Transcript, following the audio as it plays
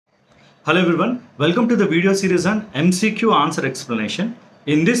Hello everyone, welcome to the video series on MCQ answer explanation.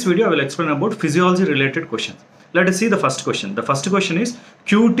 In this video, I will explain about physiology related questions. Let us see the first question. The first question is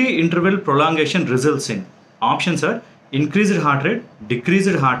QT interval prolongation results in. Options are increased heart rate,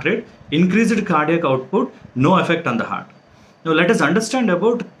 decreased heart rate, increased cardiac output, no effect on the heart. Now let us understand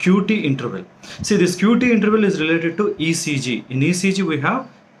about QT interval. See, this QT interval is related to ECG. In ECG we have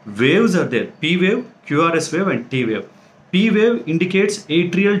waves are there, P wave, QRS wave and T wave. P wave indicates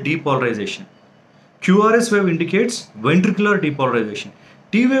atrial depolarization. QRS wave indicates ventricular depolarization.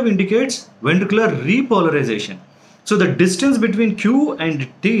 T wave indicates ventricular repolarization. So the distance between Q and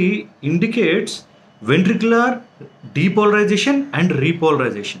T indicates ventricular depolarization and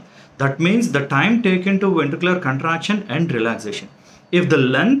repolarization. That means the time taken to ventricular contraction and relaxation. If the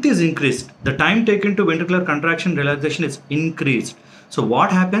length is increased, the time taken to ventricular contraction and relaxation is increased. So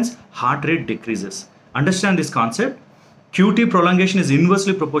what happens? Heart rate decreases. Understand this concept? QT prolongation is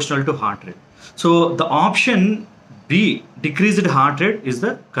inversely proportional to heart rate. So the option B, decreased heart rate, is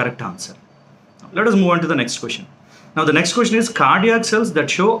the correct answer. Now, let us move on to the next question. Now the next question is cardiac cells that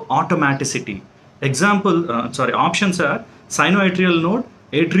show automaticity. Options are sinoatrial node,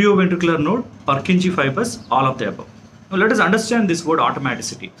 atrioventricular node, Purkinje fibers, all of the above. Now let us understand this word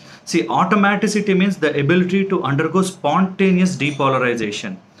automaticity. See, automaticity means the ability to undergo spontaneous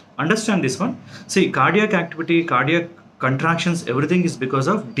depolarization. Understand this one. See, cardiac activity, cardiac contractions, everything is because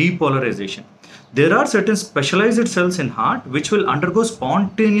of depolarization. There are certain specialized cells in heart which will undergo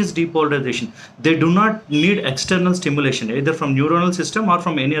spontaneous depolarization. They do not need external stimulation either from neuronal system or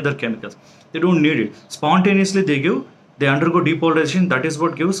from any other chemicals. They don't need it. Spontaneously they undergo depolarization. That is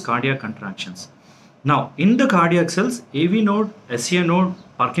what gives cardiac contractions. Now in the cardiac cells, AV node, SCA node,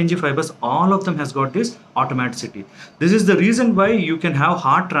 Purkinje fibers, all of them has got this automaticity. This is the reason why you can have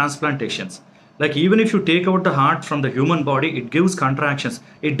heart transplantations. Like even if you take out the heart from the human body, it gives contractions.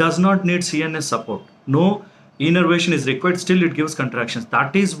 It does not need CNS support. No innervation is required, still it gives contractions.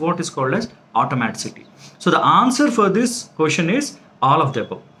 That is what is called as automaticity. So the answer for this question is all of the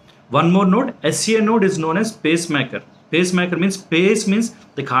above. One more node, SCA node is known as pacemaker. Pacemaker means pace means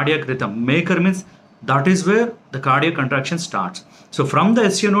the cardiac rhythm. Maker means that is where the cardiac contraction starts. So from the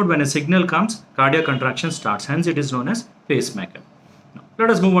SCA node, when a signal comes, cardiac contraction starts. Hence it is known as pacemaker. Let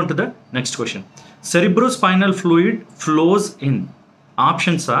us move on to the next question. Cerebrospinal fluid flows in.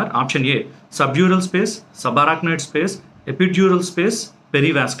 Options are option A, subdural space, subarachnoid space, epidural space,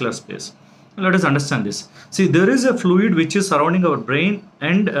 perivascular space. Let us understand this. See, there is a fluid which is surrounding our brain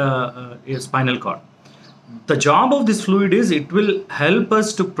and spinal cord. The job of this fluid is it will help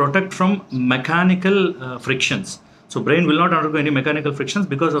us to protect from mechanical frictions. So brain will not undergo any mechanical frictions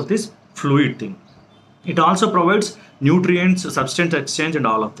because of this fluid thing. It also provides nutrients, substance exchange and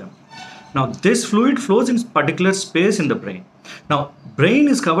all of them. Now this fluid flows in particular space in the brain. Now brain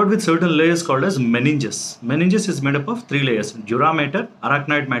is covered with certain layers called as meninges. Meninges is made up of three layers: dura mater,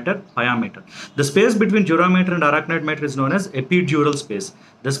 arachnoid mater, pia mater. The space between dura mater and arachnoid mater is known as epidural space.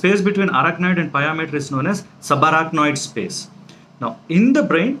 The space between arachnoid and pia mater is known as subarachnoid space. Now in the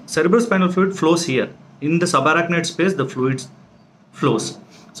brain, cerebrospinal fluid flows here. In the subarachnoid space, the fluid flows.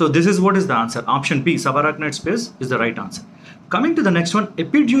 So this is what is the answer. Option B, subarachnoid space, is the right answer. Coming to the next one,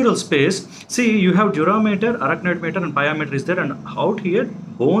 epidural space. See, you have dura mater, arachnoid mater and pia mater is there, and out here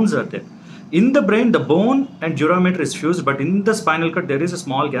bones are there. In the brain, the bone and dura mater is fused, but in the spinal cord there is a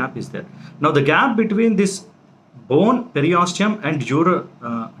small gap is there. Now the gap between this bone, periosteum and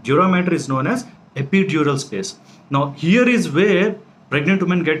dura mater is known as epidural space. Now here is where pregnant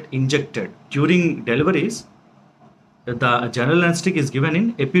women get injected. During deliveries, the general anesthetic is given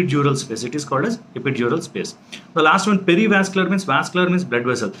in epidural space. It is called as epidural space. The last one, perivascular means, vascular means blood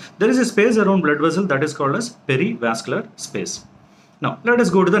vessel. There is a space around blood vessel that is called as perivascular space. Now let us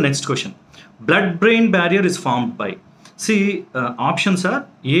go to the next question. Blood-brain barrier is formed by. See, options are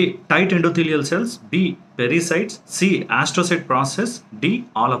A, tight endothelial cells, B, pericytes, C, astrocyte process, D,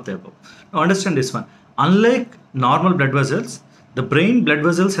 all of the above. Now understand this one. Unlike normal blood vessels, the brain blood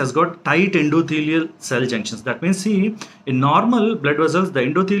vessels has got tight endothelial cell junctions. That means, see, in normal blood vessels, the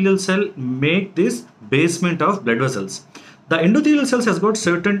endothelial cell make this basement of blood vessels. The endothelial cells has got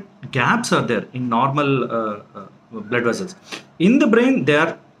certain gaps are there in normal blood vessels. In the brain, they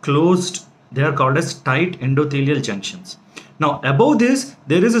are closed. They are called as tight endothelial junctions. Now, above this,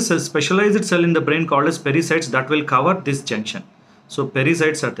 there is a specialized cell in the brain called as pericytes that will cover this junction. So,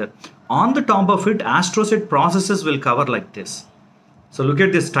 pericytes are there. On the top of it, astrocyte processes will cover like this. So look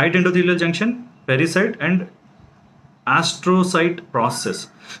at this tight endothelial junction, pericyte and astrocyte process.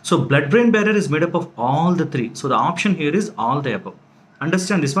 So blood-brain barrier is made up of all the three. So the option here is all the above.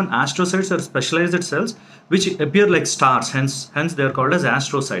 Understand this one, astrocytes are specialized cells which appear like stars, hence they are called as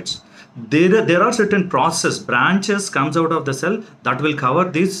astrocytes. There are certain branches comes out of the cell that will cover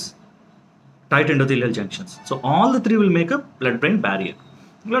these tight endothelial junctions. So all the three will make a blood-brain barrier.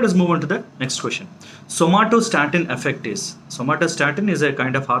 Let us move on to the next question. Somatostatin effect is. Somatostatin is a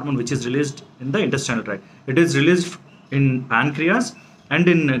kind of hormone which is released in the intestinal tract. It is released in pancreas and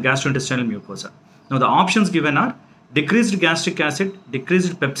in gastrointestinal mucosa. Now the options given are decreased gastric acid,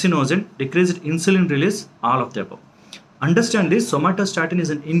 decreased pepsinogen, decreased insulin release, all of the above. Understand this, somatostatin is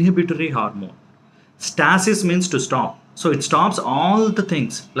an inhibitory hormone. Stasis means to stop. So it stops all the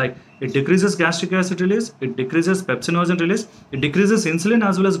things, like it decreases gastric acid release, it decreases pepsinogen release, it decreases insulin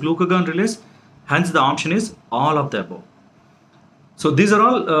as well as glucagon release. Hence the option is all of the above. So these are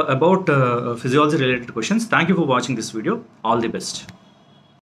all about physiology related questions. Thank you for watching this video. All the best.